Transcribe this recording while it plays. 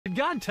Did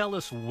God tell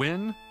us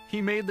when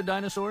he made the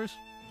dinosaurs?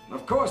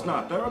 Of course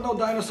not. There are no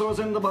dinosaurs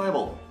in the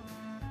Bible.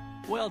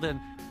 Well then,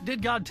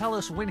 did God tell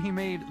us when he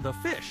made the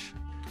fish?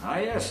 Ah,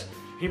 yes.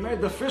 He made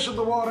the fish of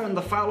the water and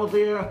the fowl of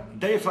the air,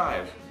 day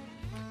 5.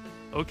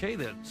 Okay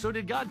then, so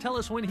did God tell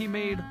us when he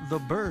made the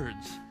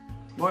birds?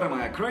 What am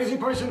I, a crazy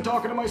person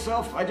talking to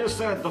myself? I just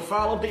said the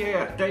fowl of the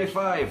air, day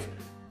 5.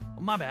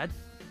 My bad.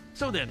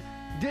 So then,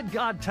 did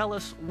God tell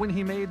us when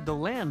he made the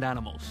land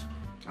animals?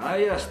 Ah,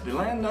 yes, the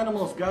land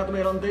animals God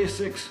made on day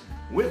 6,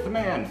 with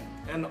man.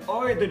 And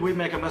oi, did we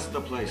make a mess of the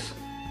place.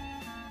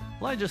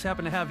 Well, I just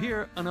happen to have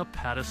here an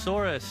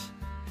Apatosaurus.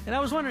 And I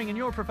was wondering, in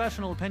your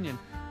professional opinion,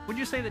 would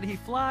you say that he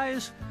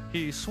flies,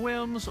 he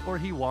swims, or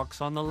he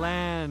walks on the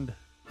land?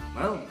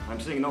 Well, I'm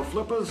seeing no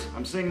flippers,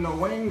 I'm seeing no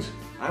wings.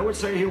 I would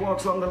say he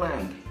walks on the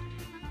land.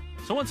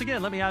 So once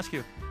again, let me ask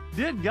you,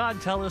 did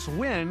God tell us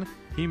when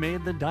he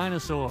made the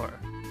dinosaur?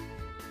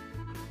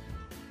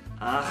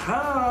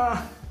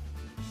 Aha!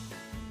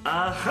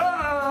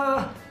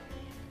 Aha!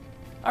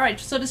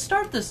 Alright, so to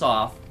start this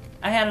off,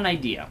 I had an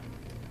idea.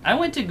 I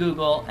went to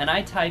Google and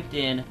I typed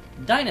in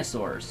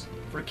dinosaurs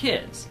for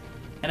kids.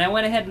 And I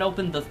went ahead and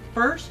opened the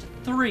first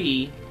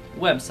 3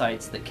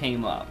 websites that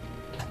came up.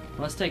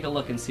 Let's take a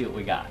look and see what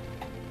we got.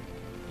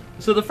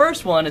 So the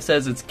first one, it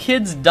says it's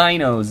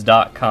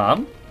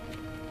kidsdinos.com.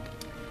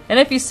 And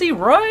if you see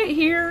right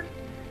here,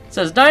 it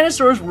says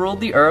dinosaurs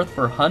ruled the earth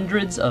for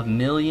hundreds of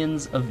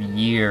millions of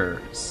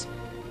years.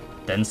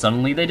 Then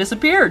suddenly they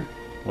disappeared.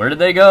 Where did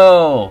they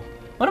go?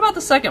 What about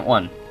the second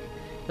one?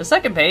 The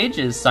second page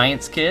is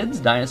Science Kids,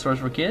 Dinosaurs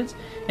for Kids.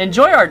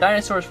 Enjoy our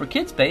Dinosaurs for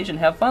Kids page and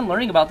have fun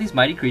learning about these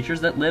mighty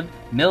creatures that lived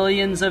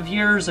millions of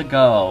years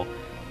ago.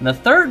 And the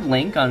third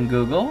link on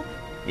Google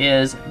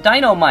is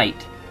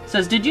Dynamite. It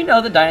says, did you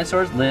know that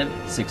dinosaurs lived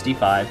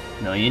 65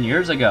 million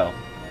years ago?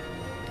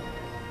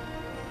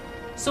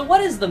 So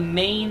what is the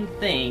main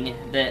thing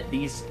that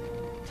these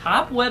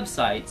top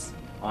websites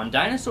on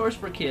Dinosaurs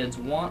for Kids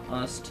want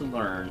us to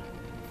learn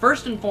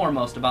first and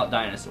foremost about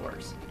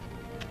dinosaurs?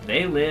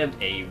 They lived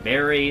a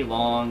very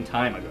long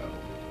time ago.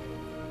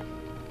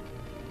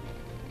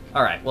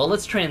 Alright, well,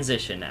 let's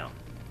transition now.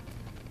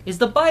 Is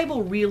the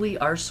Bible really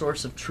our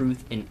source of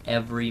truth in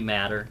every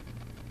matter?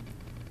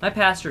 My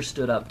pastor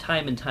stood up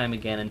time and time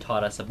again and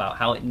taught us about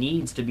how it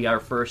needs to be our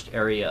first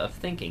area of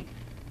thinking.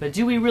 But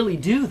do we really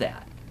do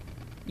that?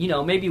 You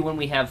know, maybe when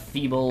we have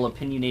feeble,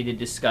 opinionated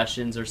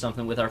discussions or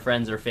something with our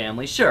friends or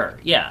family, sure,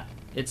 yeah,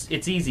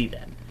 it's easy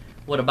then.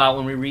 What about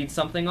when we read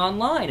something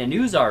online, a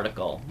news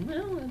article?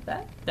 Well,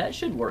 that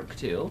should work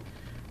too.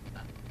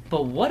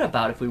 But what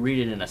about if we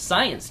read it in a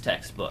science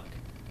textbook?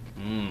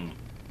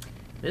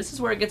 This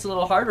is where it gets a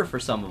little harder for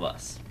some of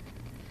us.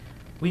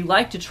 We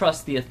like to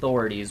trust the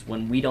authorities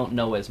when we don't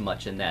know as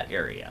much in that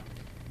area.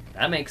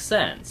 That makes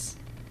sense.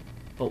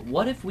 But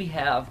what if we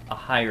have a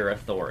higher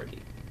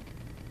authority?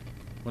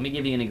 Let me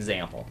give you an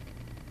example.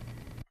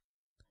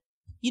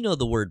 You know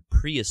the word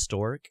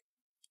prehistoric?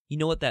 You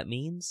know what that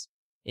means?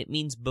 It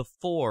means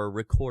before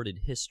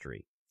recorded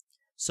history.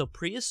 So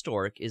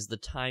prehistoric is the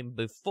time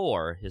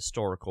before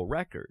historical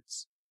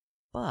records.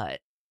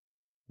 But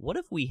what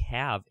if we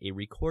have a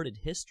recorded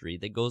history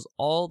that goes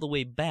all the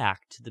way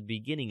back to the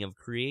beginning of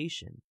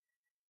creation?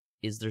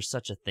 Is there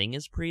such a thing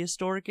as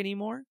prehistoric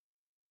anymore?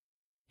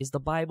 Is the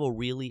Bible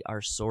really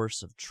our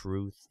source of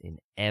truth in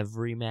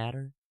every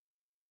matter?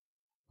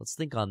 Let's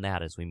think on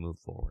that as we move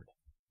forward.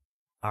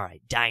 All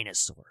right,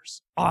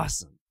 dinosaurs.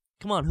 Awesome.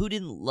 Come on, who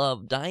didn't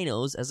love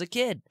dinos as a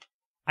kid?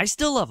 I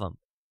still love them.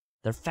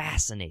 They're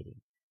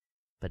fascinating.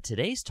 But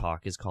today's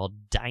talk is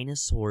called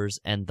Dinosaurs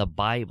and the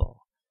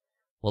Bible.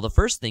 Well, the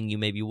first thing you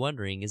may be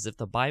wondering is if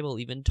the Bible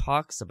even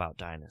talks about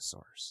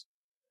dinosaurs.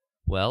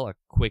 Well, a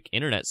quick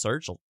internet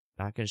search will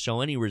not going to show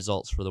any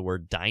results for the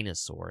word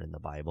dinosaur in the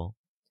Bible.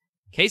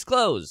 Case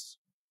closed.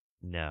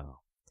 No.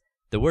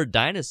 The word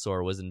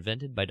dinosaur was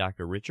invented by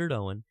Dr. Richard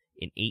Owen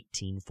in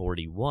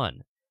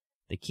 1841.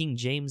 The King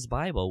James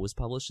Bible was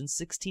published in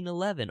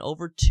 1611,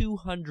 over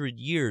 200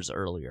 years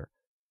earlier.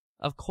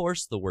 Of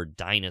course, the word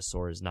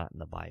dinosaur is not in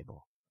the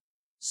Bible.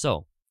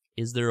 So,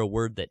 is there a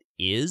word that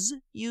is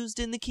used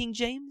in the King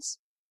James?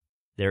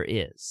 There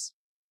is.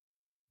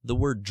 The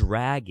word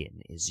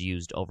dragon is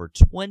used over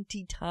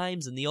 20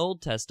 times in the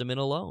Old Testament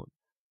alone.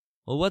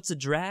 Well, what's a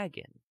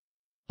dragon?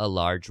 A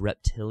large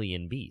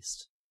reptilian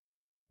beast.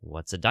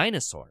 What's a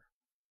dinosaur?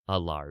 A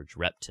large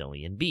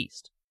reptilian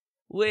beast.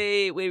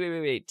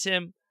 Wait,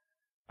 Tim.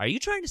 Are you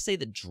trying to say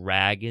that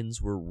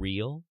dragons were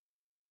real?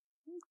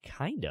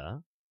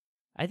 Kinda.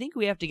 I think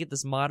we have to get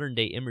this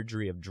modern-day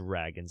imagery of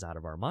dragons out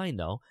of our mind,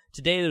 though.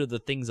 Today, they're the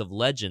things of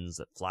legends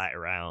that fly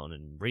around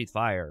and breathe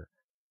fire.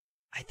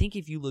 I think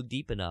if you look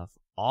deep enough,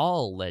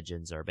 all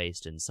legends are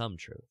based in some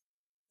truth.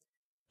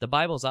 The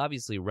Bible's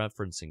obviously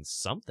referencing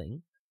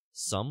something,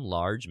 some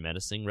large,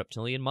 menacing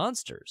reptilian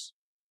monsters.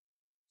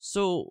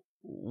 So,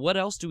 what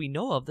else do we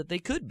know of that they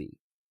could be?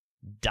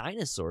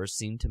 Dinosaurs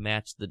seem to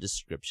match the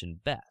description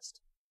best.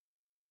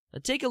 Now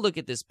take a look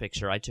at this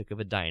picture I took of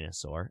a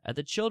dinosaur at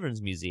the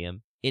Children's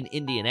Museum in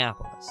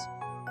Indianapolis.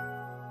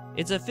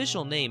 Its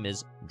official name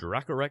is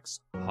Dracorex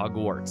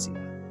hogwartsia.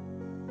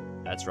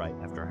 That's right,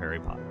 after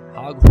Harry Potter.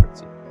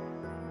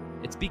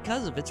 Hogwartsia. It's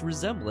because of its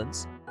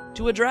resemblance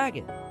to a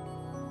dragon.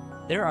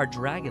 There are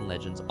dragon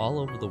legends all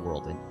over the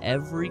world in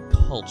every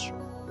culture.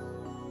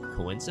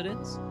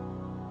 Coincidence?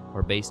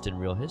 Or based in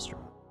real history?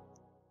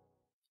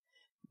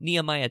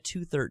 Nehemiah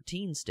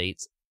 2:13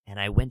 states, "And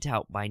I went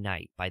out by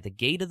night by the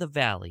gate of the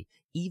valley,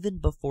 even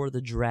before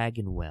the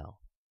dragon well,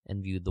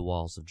 and viewed the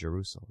walls of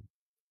Jerusalem."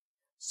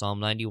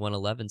 Psalm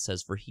 91:11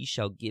 says, "For he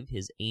shall give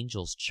his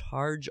angels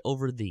charge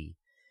over thee.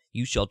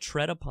 You shall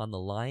tread upon the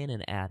lion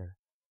and adder.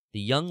 The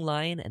young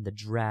lion and the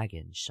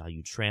dragon shall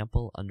you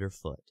trample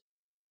underfoot."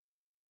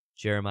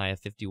 Jeremiah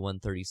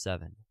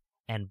 51:37,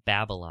 "And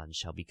Babylon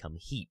shall become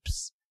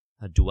heaps,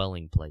 a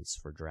dwelling place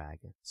for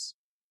dragons."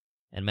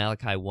 And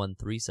Malachi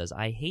 1:3 says,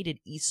 "I hated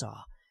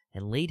Esau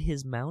and laid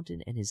his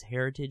mountain and his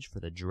heritage for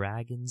the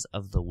dragons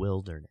of the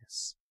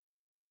wilderness."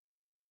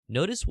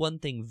 Notice one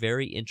thing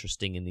very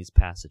interesting in these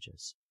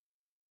passages.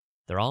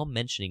 They're all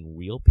mentioning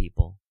real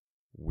people,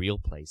 real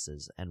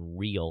places, and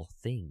real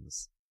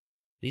things.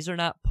 These are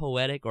not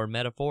poetic or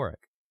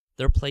metaphoric.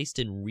 They're placed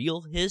in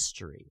real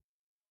history.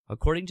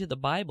 According to the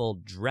Bible,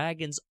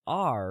 dragons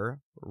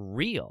are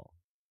real.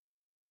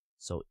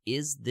 So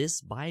is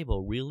this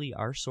Bible really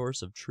our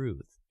source of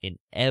truth in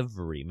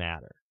every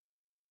matter?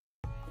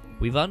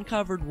 We've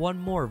uncovered one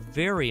more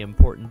very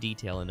important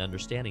detail in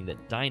understanding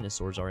that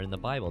dinosaurs are in the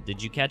Bible.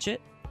 Did you catch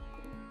it?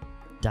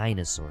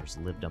 Dinosaurs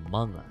lived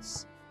among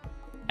us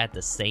at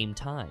the same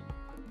time.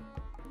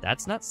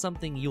 That's not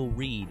something you'll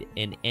read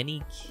in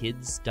any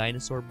kids'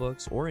 dinosaur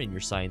books or in your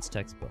science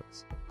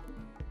textbooks.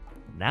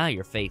 Now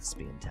your faith's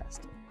being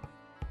tested.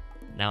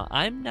 Now,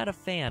 I'm not a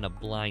fan of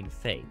blind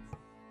faith,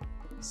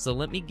 so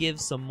let me give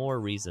some more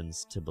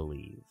reasons to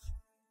believe.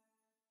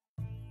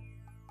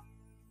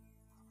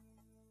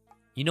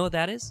 You know what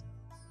that is?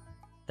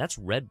 That's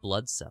red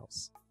blood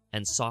cells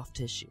and soft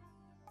tissue.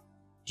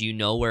 Do you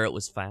know where it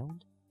was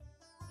found?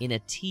 In a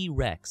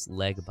T-Rex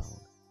leg bone.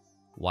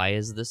 Why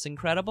is this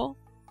incredible?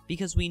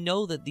 Because we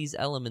know that these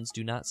elements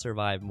do not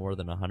survive more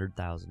than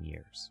 100,000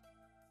 years.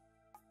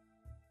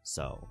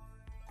 So,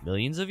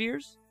 millions of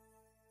years?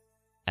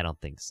 I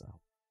don't think so.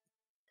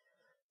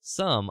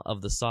 Some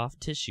of the soft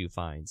tissue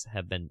finds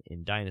have been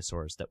in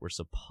dinosaurs that were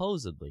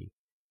supposedly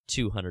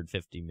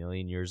 250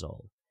 million years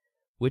old,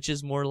 which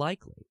is more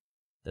likely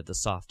that the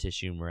soft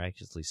tissue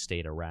miraculously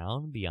stayed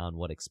around beyond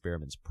what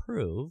experiments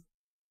prove,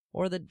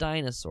 or that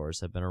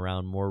dinosaurs have been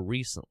around more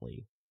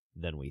recently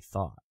than we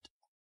thought.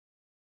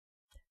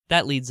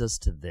 That leads us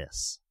to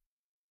this.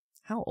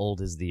 How old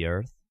is the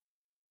Earth?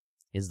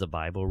 Is the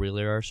Bible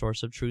really our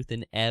source of truth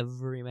in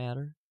every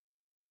matter?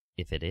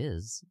 If it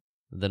is,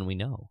 then we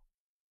know.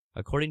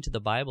 According to the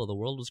Bible, the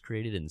world was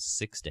created in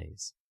 6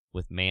 days,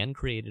 with man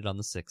created on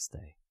the 6th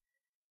day.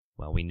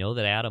 Well, we know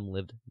that Adam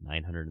lived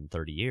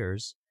 930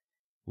 years.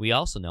 We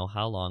also know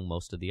how long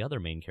most of the other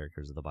main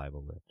characters of the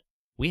Bible lived.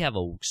 We have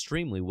an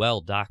extremely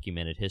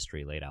well-documented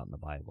history laid out in the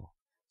Bible.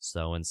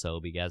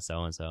 So-and-so begat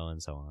so-and-so,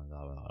 and so on.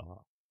 Blah, blah,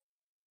 blah.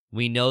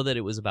 We know that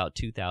it was about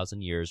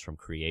 2,000 years from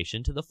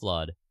creation to the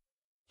flood,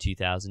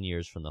 2,000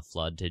 years from the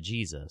flood to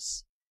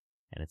Jesus,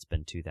 and it's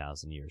been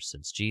 2,000 years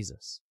since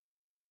Jesus.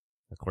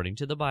 According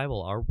to the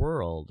Bible, our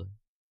world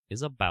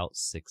is about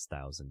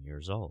 6,000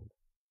 years old.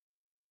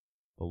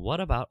 But what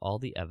about all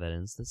the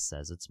evidence that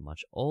says it's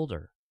much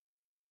older?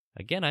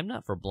 Again, I'm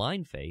not for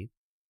blind faith.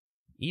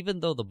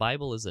 Even though the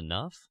Bible is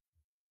enough,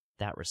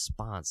 that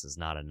response is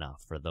not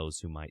enough for those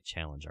who might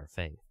challenge our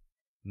faith.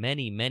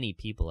 Many, many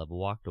people have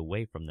walked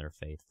away from their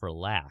faith for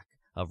lack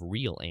of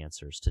real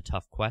answers to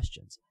tough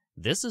questions.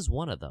 This is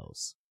one of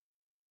those.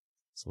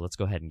 So let's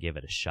go ahead and give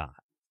it a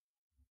shot.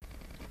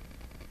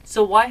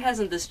 So why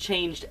hasn't this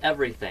changed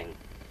everything?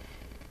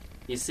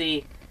 You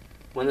see,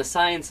 when the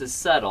science is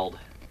settled,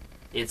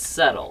 it's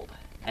settled,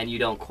 and you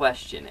don't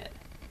question it.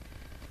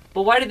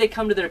 But why did they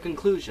come to their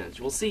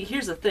conclusions? Well, see,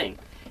 here's the thing.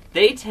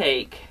 They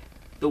take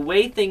the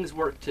way things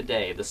work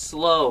today, the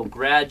slow,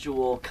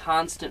 gradual,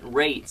 constant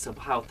rates of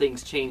how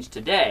things change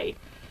today,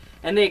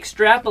 and they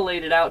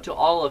extrapolate it out to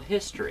all of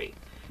history.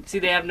 See,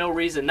 they have no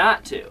reason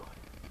not to.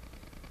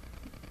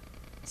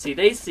 See,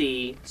 they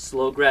see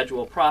slow,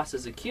 gradual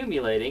process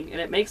accumulating,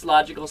 and it makes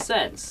logical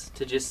sense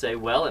to just say,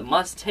 well, it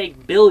must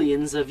take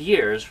billions of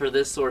years for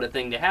this sort of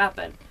thing to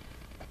happen.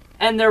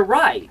 And they're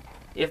right,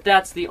 if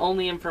that's the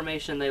only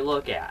information they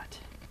look at.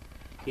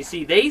 You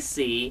see, they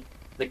see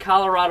the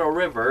Colorado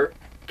River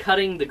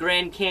cutting the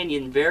Grand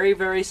Canyon very,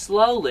 very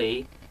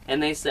slowly,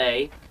 and they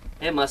say,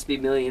 it must be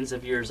millions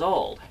of years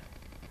old.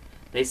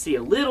 They see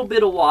a little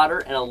bit of water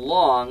and a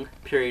long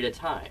period of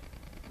time.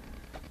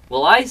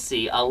 Well, I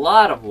see a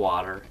lot of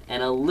water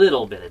and a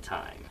little bit of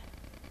time.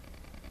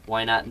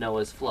 Why not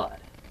Noah's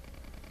flood?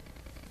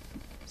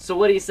 So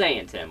what are you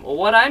saying, Tim? Well,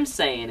 what I'm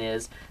saying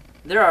is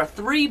there are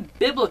 3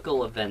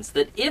 biblical events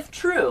that, if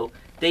true,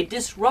 they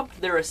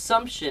disrupt their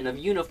assumption of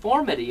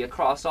uniformity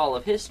across all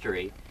of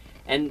history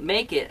and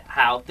make it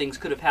how things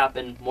could have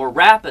happened more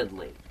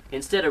rapidly.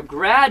 Instead of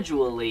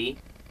gradually,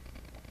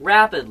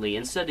 rapidly.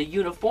 Instead of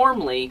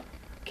uniformly,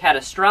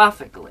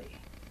 catastrophically.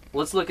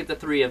 Let's look at the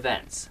 3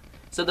 events.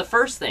 So the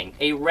first thing,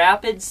 a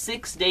rapid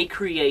 6-day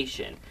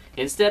creation.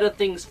 Instead of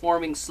things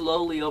forming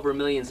slowly over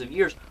millions of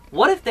years,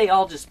 what if they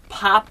all just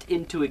popped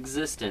into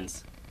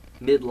existence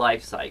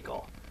mid-life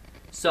cycle?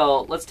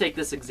 So let's take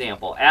this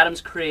example.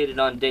 Adam's created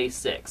on day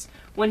 6.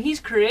 When he's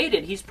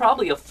created, he's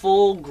probably a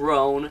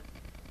full-grown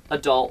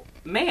adult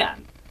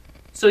man.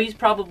 So he's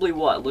probably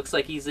what? Looks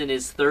like he's in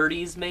his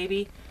 30s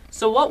maybe?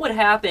 So what would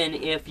happen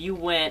if you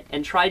went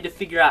and tried to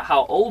figure out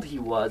how old he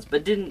was,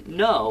 but didn't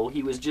know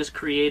he was just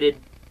created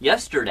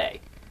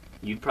yesterday?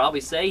 You'd probably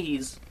say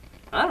he's,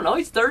 I don't know,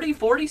 he's 30,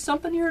 40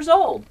 something years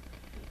old.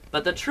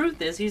 But the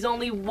truth is he's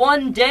only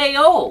 1 day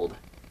old.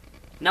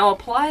 Now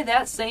apply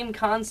that same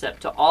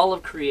concept to all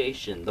of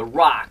creation, the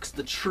rocks,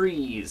 the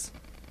trees,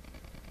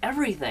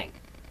 everything.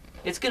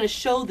 It's going to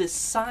show the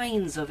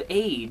signs of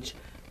age,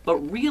 but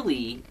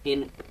really,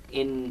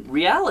 in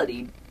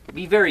reality,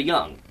 be very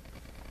young.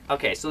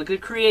 Okay, so the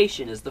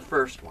creation is the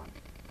first one.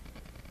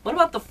 What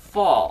about the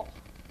fall?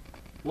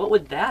 What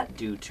would that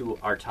do to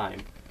our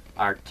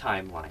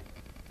timeline?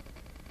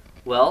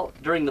 Well,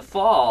 during the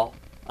fall,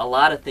 a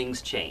lot of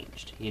things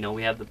changed. You know,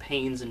 we have the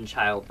pains in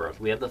childbirth.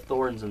 We have the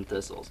thorns and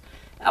thistles.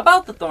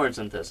 About the thorns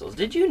and thistles,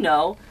 did you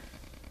know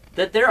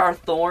that there are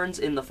thorns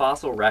in the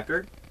fossil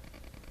record?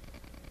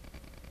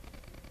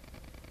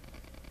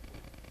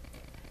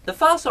 The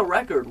fossil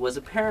record was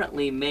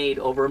apparently made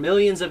over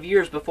millions of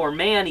years before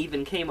man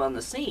even came on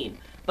the scene.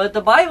 But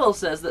the Bible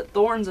says that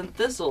thorns and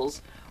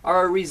thistles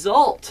are a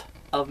result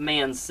of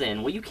man's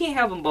sin. Well, you can't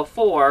have them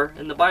before,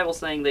 and the Bible's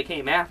saying they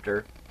came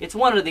after. It's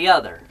one or the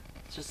other.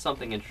 It's just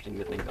something interesting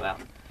to think about.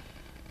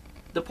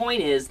 The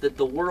point is that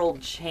the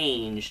world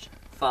changed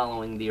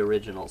following the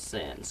original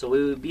sin. So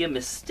it would be a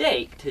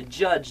mistake to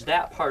judge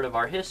that part of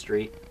our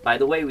history by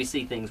the way we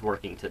see things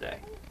working today.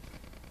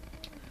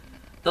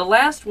 The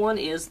last one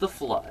is the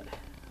flood.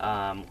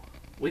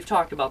 We've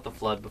talked about the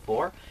flood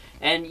before,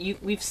 and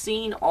we've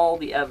seen all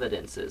the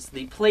evidences.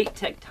 The plate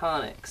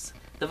tectonics,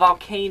 the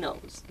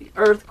volcanoes, the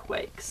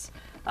earthquakes,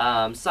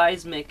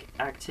 seismic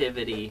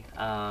activity,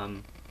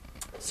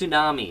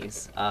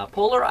 tsunamis,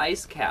 polar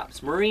ice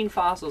caps, marine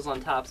fossils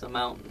on tops of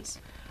mountains.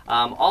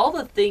 All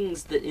the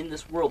things that in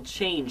this world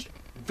changed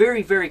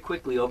very, very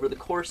quickly over the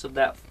course of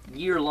that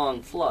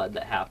year-long flood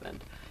that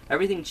happened.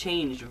 Everything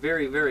changed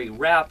very, very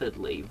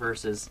rapidly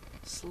versus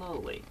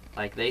slowly,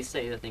 like they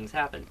say that things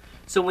happen.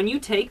 So when you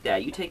take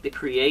that, you take the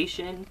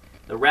creation,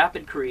 the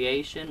rapid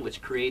creation,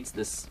 which creates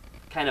this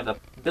kind of a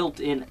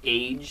built-in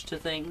age to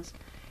things,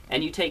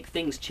 and you take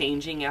things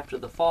changing after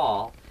the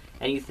fall,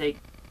 and you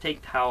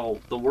take how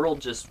the world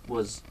just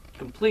was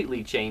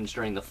completely changed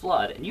during the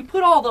flood, and you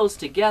put all those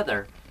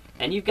together,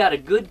 and you've got a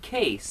good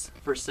case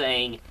for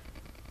saying,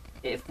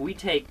 if we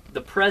take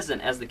the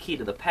present as the key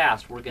to the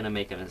past, we're going to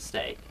make a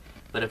mistake.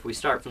 But if we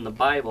start from the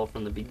Bible,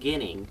 from the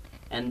beginning,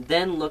 and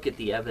then look at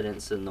the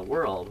evidence in the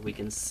world, we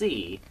can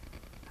see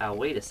how,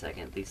 wait a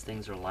second, these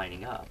things are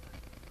lining up.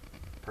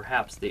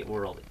 Perhaps the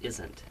world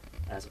isn't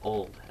as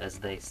old as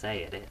they say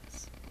it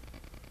is.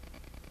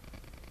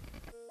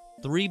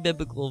 3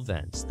 biblical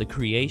events, the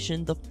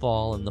creation, the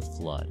fall, and the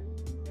flood,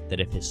 that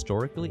if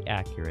historically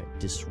accurate,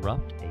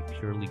 disrupt a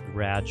purely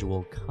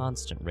gradual,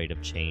 constant rate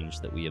of change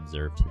that we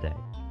observe today.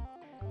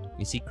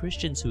 You see,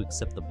 Christians who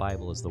accept the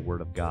Bible as the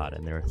Word of God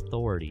and their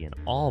authority in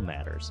all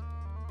matters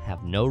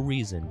have no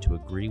reason to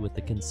agree with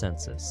the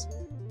consensus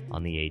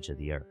on the age of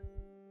the earth.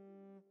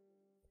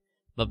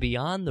 But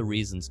beyond the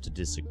reasons to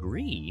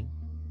disagree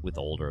with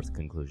old earth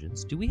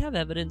conclusions, do we have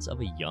evidence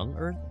of a young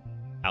earth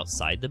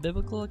outside the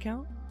biblical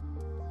account?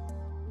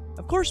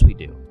 Of course we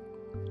do.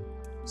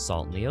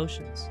 Salt in the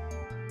oceans.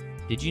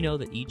 Did you know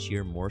that each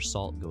year more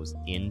salt goes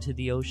into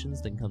the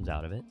oceans than comes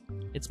out of it?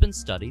 It's been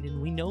studied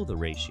and we know the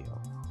ratio.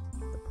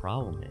 The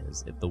problem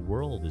is, if the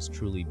world is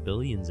truly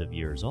billions of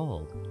years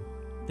old,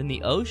 then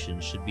the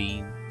ocean should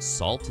be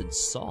salted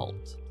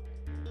salt.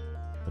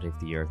 But if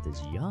the earth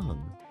is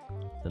young,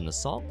 then the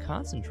salt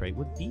concentrate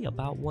would be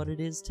about what it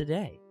is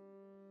today.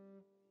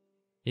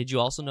 Did you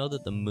also know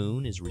that the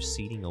moon is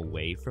receding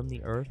away from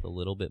the earth a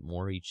little bit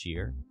more each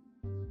year?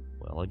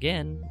 Well,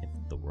 again,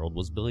 if the world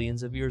was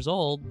billions of years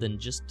old, then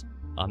just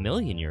a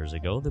million years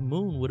ago, the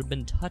moon would have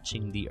been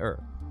touching the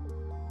earth.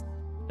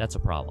 That's a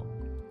problem.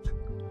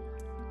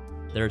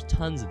 There are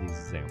tons of these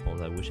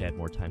examples I wish I had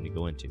more time to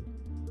go into.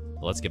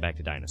 But let's get back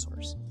to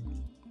dinosaurs.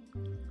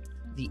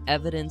 The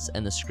evidence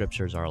and the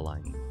scriptures are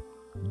aligning.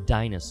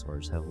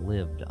 Dinosaurs have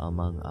lived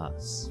among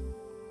us.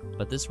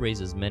 But this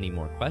raises many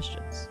more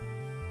questions.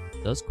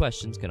 Those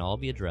questions can all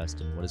be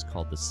addressed in what is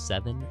called the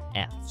 7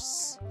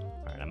 F's.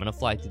 Alright, I'm going to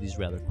fly through these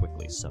rather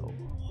quickly, so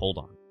hold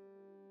on.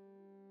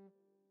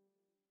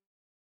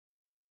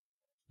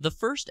 The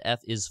first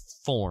F is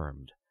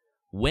formed.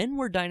 When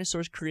were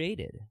dinosaurs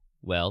created?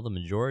 Well, the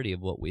majority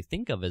of what we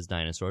think of as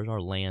dinosaurs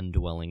are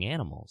land-dwelling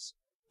animals.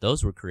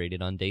 Those were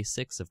created on day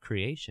 6 of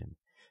creation.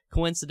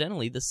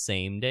 Coincidentally, the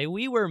same day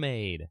we were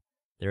made.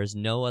 There is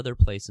no other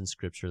place in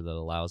Scripture that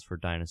allows for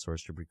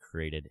dinosaurs to be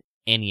created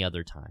any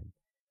other time.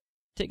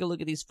 Take a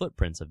look at these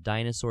footprints of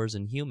dinosaurs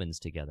and humans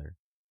together.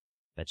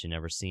 Bet you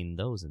never seen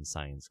those in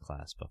science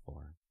class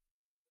before.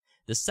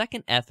 The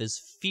second F is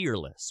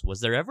fearless.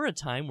 Was there ever a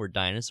time where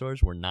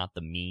dinosaurs were not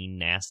the mean,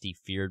 nasty,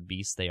 feared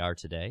beasts they are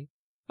today?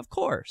 Of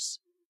course.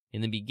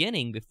 In the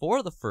beginning,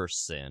 before the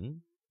first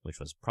sin, which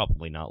was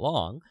probably not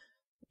long,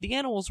 the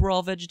animals were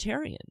all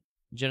vegetarian.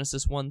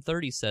 Genesis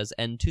 1:30 says,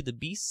 "And to the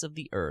beasts of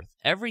the earth,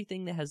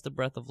 everything that has the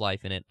breath of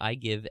life in it, I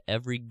give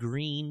every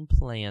green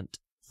plant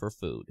for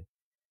food."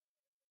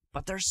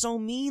 But they're so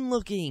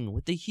mean-looking,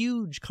 with the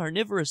huge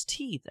carnivorous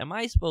teeth. Am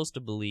I supposed to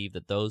believe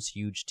that those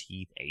huge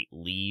teeth ate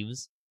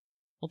leaves?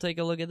 Well, take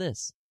a look at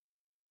this.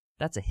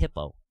 That's a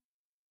hippo,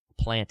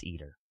 a plant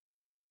eater.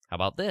 How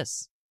about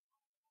this?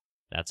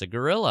 That's a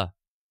gorilla,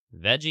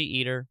 veggie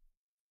eater.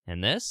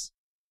 And this?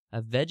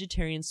 A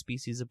vegetarian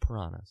species of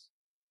piranhas.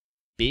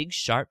 Big,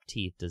 sharp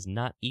teeth does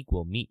not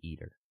equal meat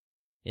eater.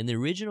 In the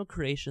original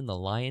creation, the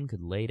lion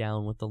could lay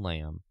down with the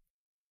lamb,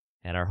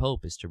 and our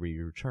hope is to be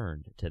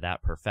returned to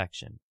that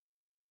perfection.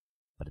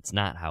 But it's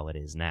not how it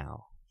is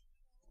now.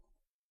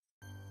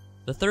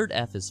 The third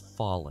F is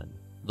fallen.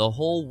 The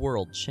whole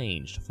world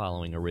changed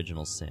following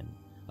original sin.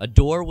 A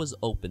door was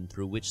opened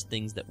through which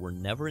things that were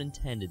never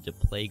intended to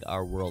plague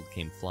our world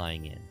came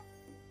flying in.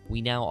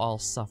 We now all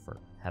suffer,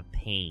 have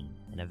pain,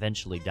 and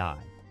eventually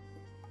die.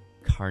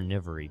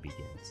 Carnivory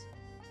begins.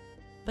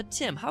 But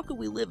Tim, how could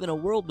we live in a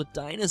world with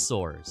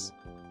dinosaurs?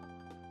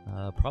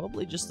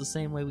 Probably just the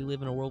same way we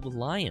live in a world with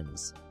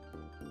lions.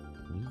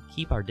 We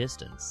keep our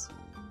distance.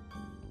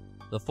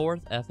 The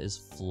fourth F is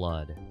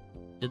flood.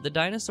 Did the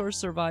dinosaurs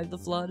survive the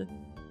flood?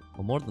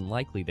 Well, more than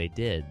likely they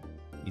did.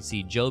 You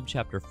see, Job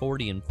chapter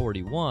 40 and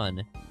 41,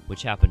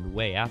 which happened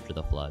way after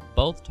the flood,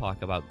 both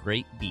talk about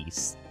great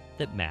beasts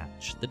that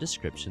match the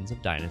descriptions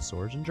of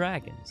dinosaurs and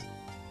dragons.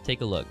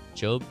 Take a look.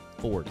 Job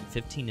 40,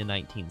 15 to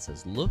 19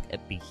 says, "Look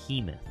at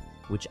Behemoth,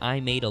 which I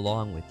made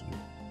along with you.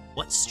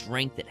 What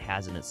strength it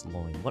has in its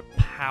loin, what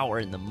power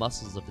in the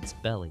muscles of its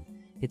belly.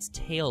 Its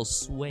tail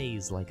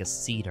sways like a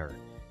cedar.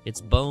 Its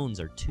bones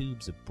are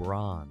tubes of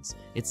bronze,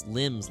 its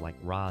limbs like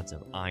rods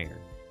of iron.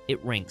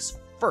 It ranks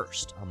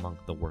first among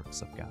the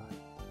works of God."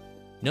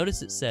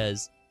 Notice it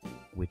says,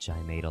 "which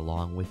I made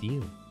along with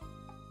you."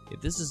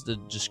 If this is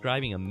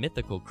describing a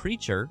mythical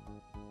creature,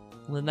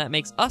 well, then that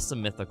makes us a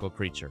mythical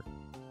creature.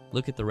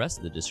 Look at the rest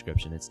of the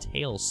description. Its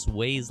tail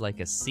sways like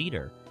a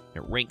cedar.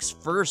 It ranks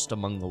first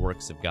among the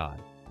works of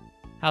God.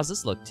 How's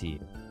this look to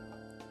you?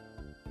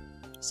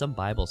 Some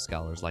Bible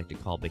scholars like to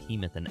call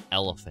Behemoth an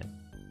elephant.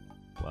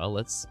 Well,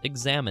 let's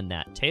examine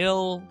that.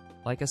 Tail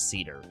like a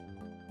cedar.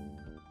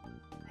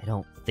 I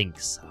don't think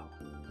so.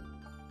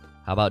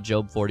 How about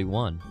Job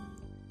 41?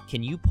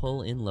 Can you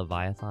pull in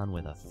Leviathan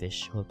with a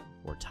fish hook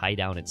or tie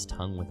down its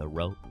tongue with a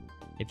rope?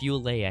 If you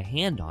lay a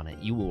hand on it,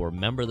 you will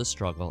remember the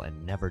struggle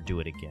and never do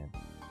it again.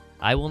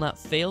 I will not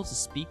fail to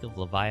speak of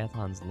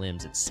Leviathan's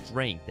limbs, its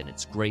strength, and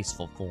its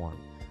graceful form.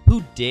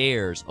 Who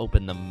dares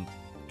open the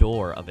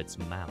door of its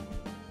mouth,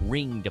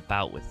 ringed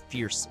about with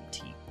fearsome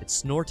teeth? Its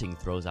snorting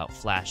throws out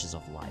flashes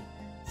of light.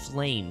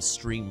 Flames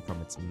stream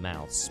from its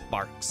mouth,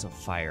 sparks of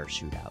fire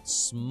shoot out,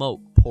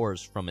 smoke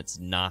pours from its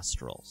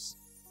nostrils.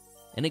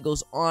 And it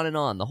goes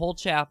on, the whole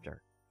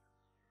chapter.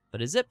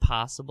 But is it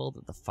possible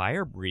that the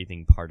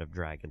fire-breathing part of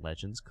Dragon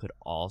Legends could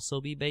also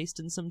be based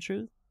in some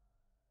truth?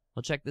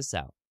 Well, check this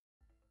out.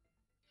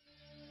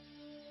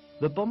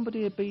 The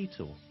bombardier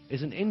beetle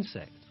is an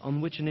insect on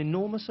which an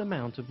enormous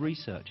amount of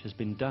research has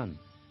been done.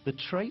 The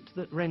trait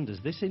that renders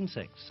this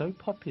insect so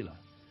popular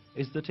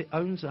is that it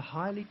owns a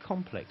highly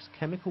complex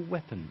chemical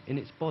weapon in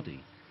its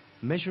body,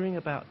 measuring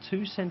about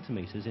 2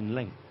 centimeters in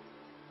length.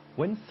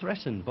 When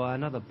threatened by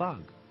another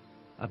bug,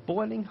 a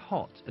boiling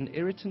hot and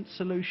irritant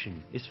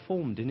solution is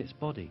formed in its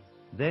body.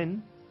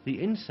 Then,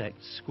 the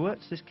insect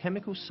squirts this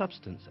chemical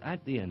substance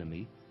at the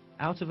enemy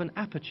out of an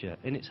aperture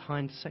in its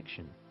hind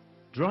section.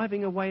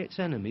 Driving away its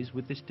enemies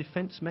with this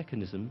defense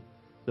mechanism,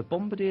 the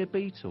bombardier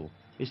beetle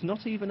is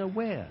not even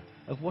aware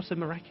of what a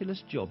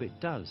miraculous job it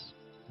does.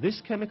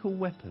 This chemical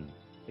weapon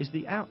is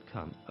the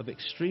outcome of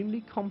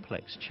extremely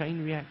complex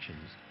chain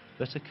reactions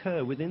that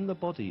occur within the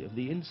body of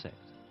the insect.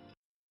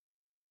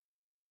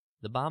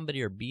 The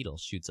bombardier beetle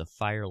shoots a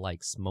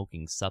fire-like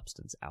smoking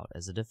substance out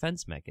as a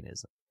defense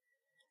mechanism.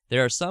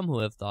 There are some who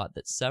have thought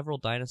that several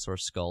dinosaur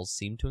skulls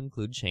seem to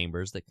include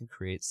chambers that can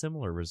create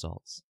similar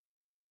results.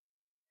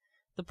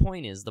 The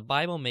point is, the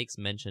Bible makes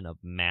mention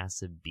of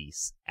massive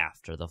beasts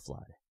after the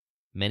flood.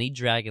 Many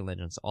dragon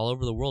legends all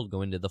over the world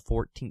go into the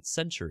 14th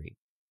century.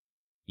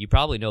 You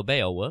probably know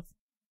Beowulf.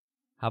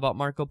 How about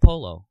Marco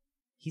Polo?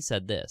 He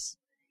said this,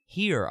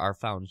 "Here are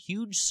found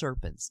huge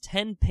serpents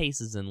 10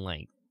 paces in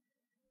length,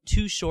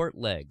 2 short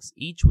legs,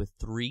 each with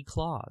 3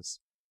 claws.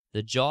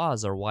 The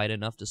jaws are wide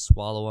enough to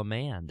swallow a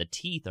man. The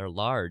teeth are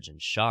large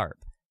and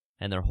sharp,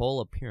 and their whole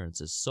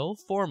appearance is so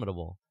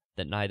formidable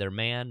that neither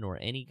man nor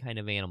any kind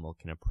of animal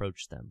can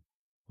approach them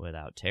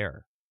without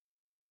terror."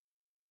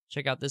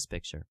 Check out this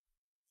picture.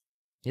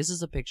 This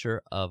is a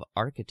picture of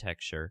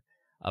architecture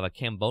of a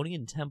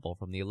Cambodian temple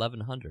from the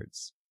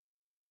 1100s.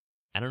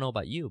 I don't know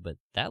about you, but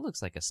that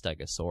looks like a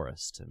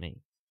stegosaurus to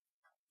me.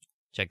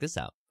 Check this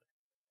out.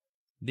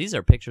 These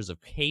are pictures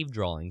of cave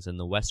dwellings in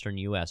the western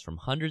U.S. from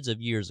hundreds of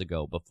years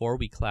ago before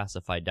we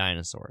classified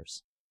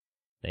dinosaurs.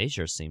 They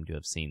sure seem to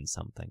have seen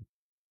something.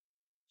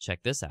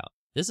 Check this out.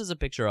 This is a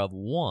picture of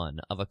one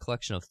of a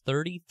collection of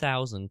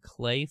 30,000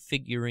 clay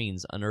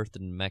figurines unearthed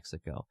in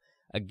Mexico,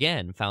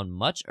 again found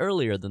much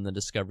earlier than the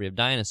discovery of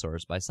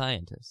dinosaurs by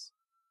scientists.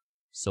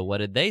 So what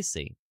did they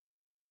see?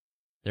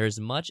 There is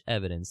much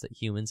evidence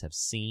that humans have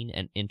seen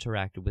and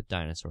interacted with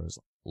dinosaurs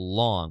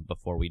long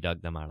before we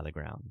dug them out of the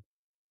ground.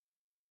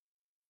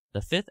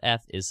 The fifth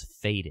F is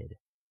faded.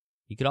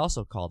 You could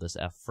also call this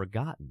F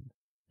forgotten.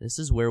 This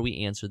is where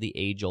we answer the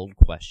age-old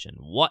question,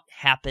 what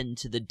happened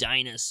to the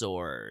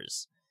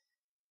dinosaurs?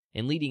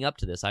 In leading up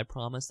to this, I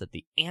promised that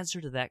the answer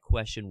to that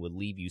question would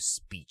leave you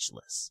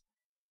speechless.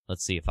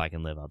 Let's see if I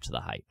can live up to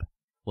the hype.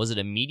 Was it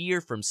a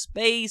meteor from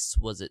space?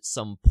 Was it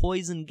some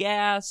poison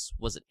gas?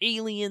 Was it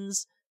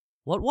aliens?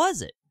 What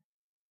was it?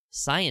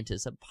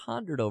 Scientists have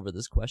pondered over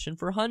this question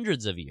for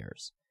hundreds of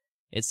years.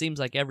 It seems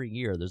like every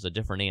year there's a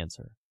different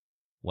answer.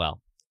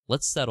 Well,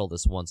 let's settle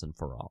this once and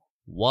for all.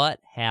 What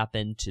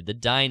happened to the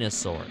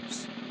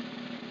dinosaurs?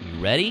 You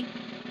ready?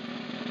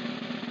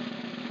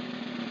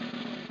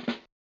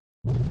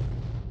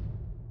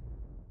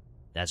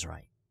 That's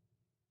right.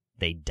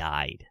 They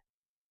died.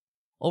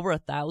 Over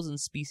 1,000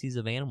 species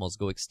of animals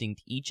go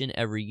extinct each and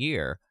every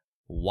year.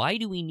 Why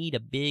do we need a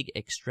big,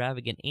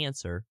 extravagant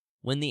answer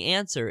when the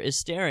answer is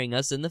staring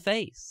us in the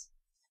face?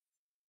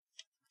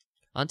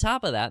 On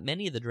top of that,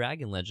 many of the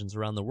dragon legends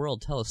around the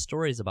world tell us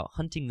stories about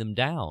hunting them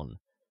down.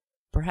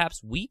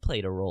 Perhaps we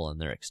played a role in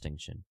their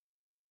extinction.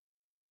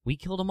 We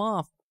killed them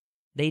off.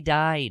 They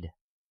died.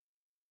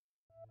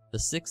 The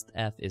sixth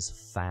F is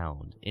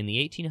found. In the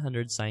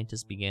 1800s,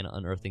 scientists began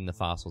unearthing the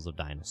fossils of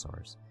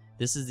dinosaurs.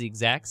 This is the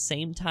exact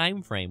same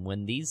time frame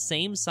when these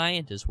same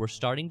scientists were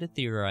starting to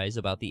theorize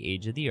about the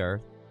age of the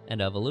Earth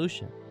and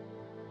evolution.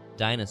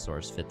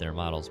 Dinosaurs fit their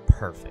models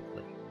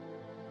perfectly.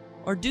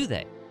 Or do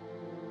they?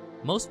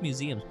 Most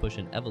museums push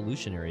an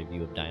evolutionary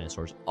view of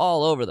dinosaurs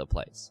all over the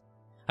place.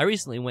 I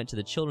recently went to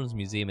the Children's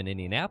Museum in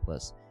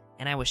Indianapolis,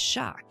 and I was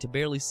shocked to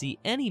barely see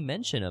any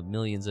mention of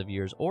millions of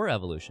years or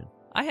evolution.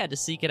 I had to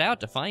seek it out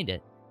to find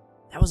it.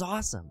 That was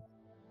awesome.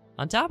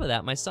 On top of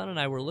that, my son and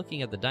I were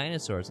looking at the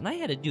dinosaurs, and I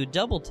had to do a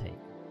double take.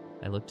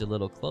 I looked a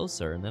little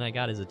closer, and then I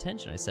got his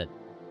attention. I said,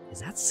 "Is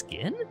that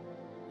skin?"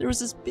 There was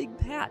this big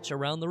patch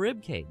around the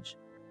rib cage.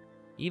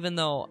 Even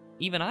though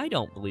even I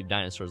don't believe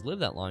dinosaurs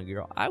lived that long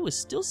ago, I was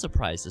still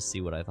surprised to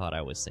see what I thought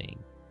I was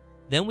seeing.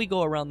 Then we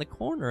go around the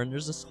corner, and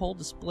there's this whole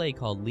display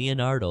called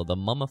Leonardo, the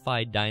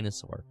mummified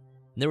dinosaur.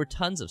 And there were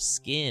tons of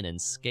skin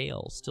and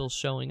scales still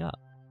showing up.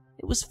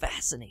 It was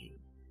fascinating.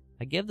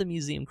 I give the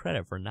museum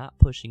credit for not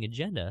pushing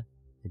agenda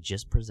and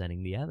just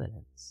presenting the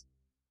evidence.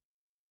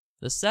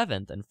 The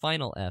seventh and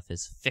final F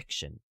is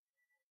fiction.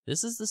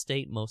 This is the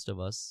state most of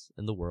us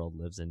in the world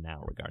lives in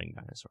now regarding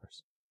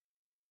dinosaurs.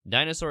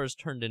 Dinosaurs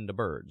turned into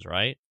birds,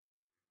 right?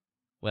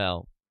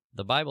 Well,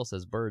 the Bible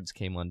says birds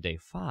came on day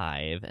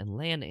 5 and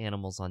land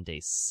animals on day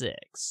 6,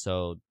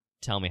 so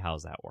tell me,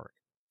 how's that work?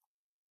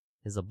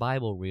 Is the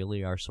Bible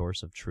really our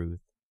source of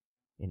truth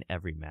in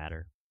every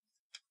matter?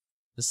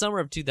 The summer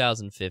of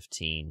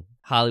 2015,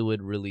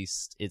 Hollywood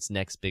released its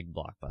next big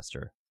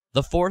blockbuster,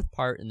 the 4th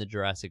part in the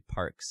Jurassic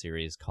Park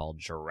series called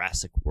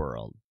Jurassic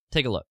World.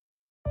 Take a look.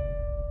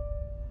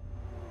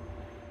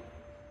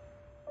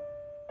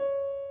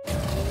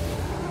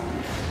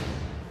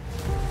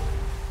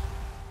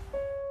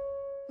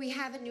 We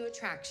have a new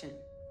attraction.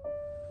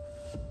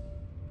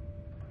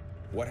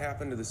 What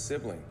happened to the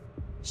sibling?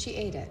 She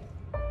ate it.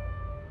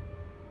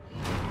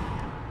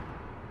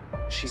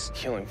 She's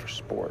killing for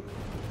sport.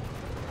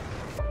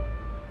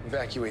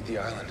 Evacuate the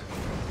island.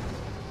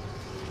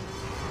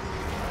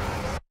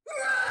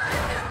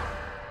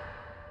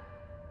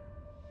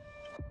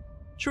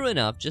 True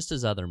enough, just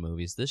as other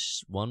movies,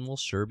 this one will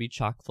sure be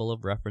chock full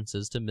of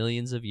references to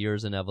millions of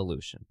years in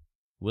evolution.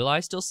 Will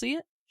I still see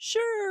it?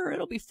 Sure,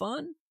 it'll be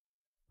fun.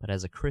 But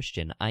as a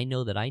Christian, I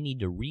know that I need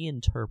to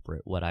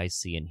reinterpret what I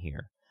see and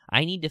hear.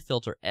 I need to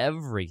filter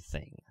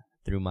everything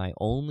through my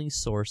only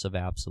source of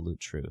absolute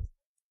truth,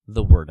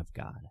 the Word of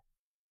God.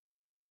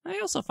 I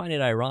also find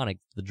it ironic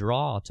that the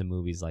draw to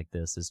movies like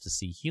this is to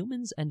see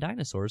humans and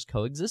dinosaurs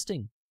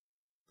coexisting.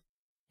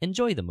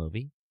 Enjoy the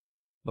movie,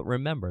 but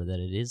remember that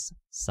it is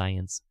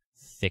science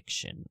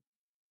fiction.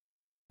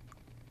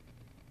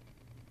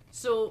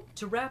 So,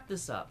 to wrap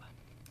this up,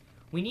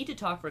 we need to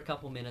talk for a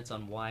couple minutes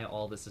on why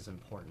all this is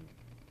important.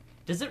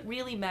 Does it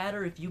really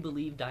matter if you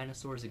believe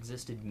dinosaurs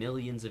existed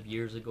millions of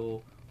years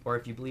ago, or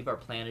if you believe our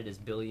planet is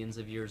billions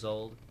of years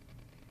old?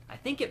 I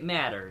think it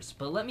matters,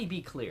 but let me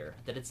be clear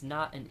that it's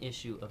not an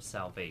issue of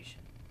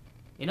salvation.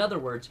 In other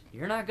words,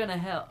 you're not going to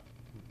hell.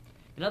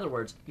 In other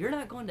words, you're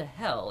not going to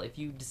hell if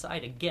you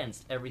decide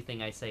against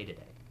everything I say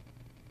today.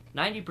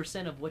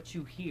 90% of what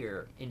you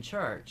hear in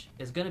church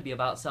is going to be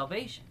about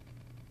salvation,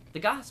 the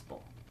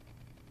gospel.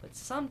 But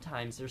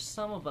sometimes there's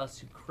some of us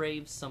who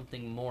crave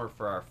something more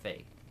for our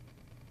faith.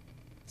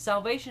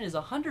 Salvation is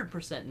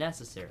 100%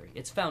 necessary.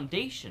 It's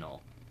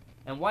foundational,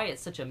 and why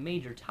it's such a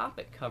major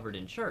topic covered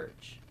in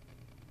church.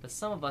 But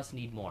some of us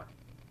need more.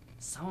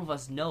 Some of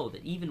us know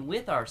that even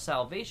with our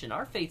salvation,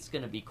 our faith's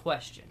going to be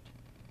questioned.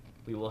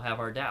 We will have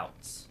our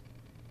doubts.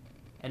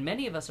 And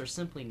many of us are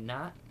simply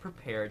not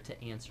prepared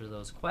to answer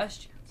those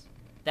questions.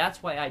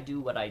 That's why I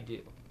do what I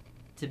do,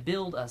 to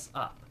build us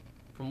up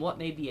from what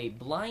may be a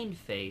blind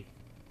faith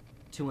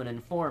to an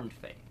informed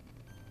faith.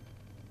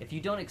 If you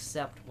don't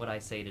accept what I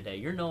say today,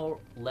 you're no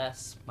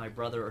less my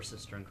brother or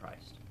sister in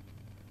Christ.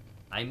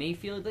 I may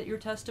feel that your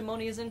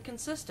testimony is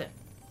inconsistent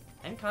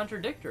and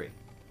contradictory,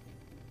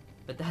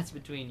 but that's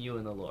between you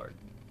and the Lord.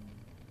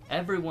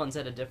 Everyone's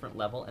at a different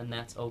level, and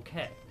that's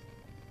okay.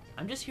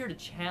 I'm just here to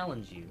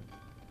challenge you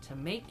to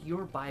make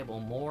your Bible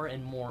more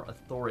and more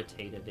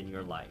authoritative in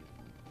your life.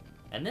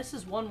 And this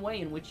is one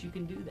way in which you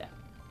can do that.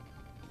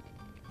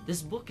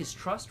 This book is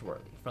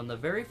trustworthy from the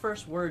very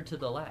first word to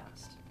the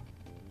last.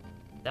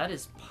 That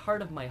is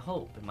part of my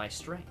hope and my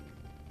strength.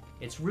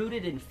 It's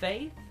rooted in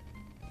faith,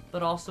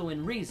 but also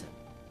in reason.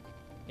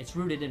 It's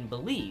rooted in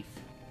belief,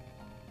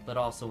 but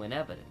also in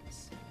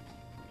evidence.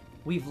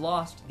 We've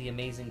lost the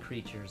amazing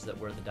creatures that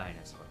were the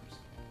dinosaurs.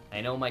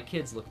 I know my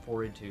kids look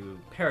forward to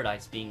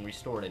paradise being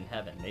restored in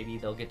heaven. Maybe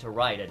they'll get to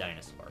ride a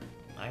dinosaur.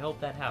 I hope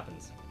that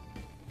happens.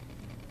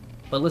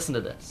 But listen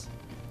to this.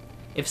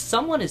 If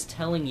someone is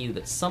telling you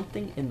that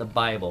something in the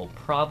Bible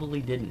probably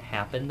didn't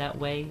happen that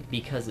way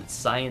because it's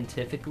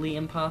scientifically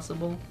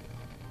impossible,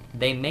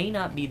 they may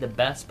not be the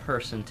best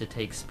person to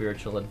take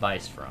spiritual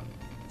advice from,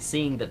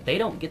 seeing that they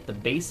don't get the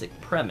basic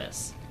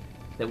premise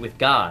that with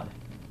God,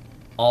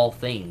 all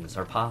things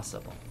are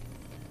possible.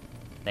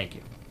 Thank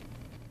you.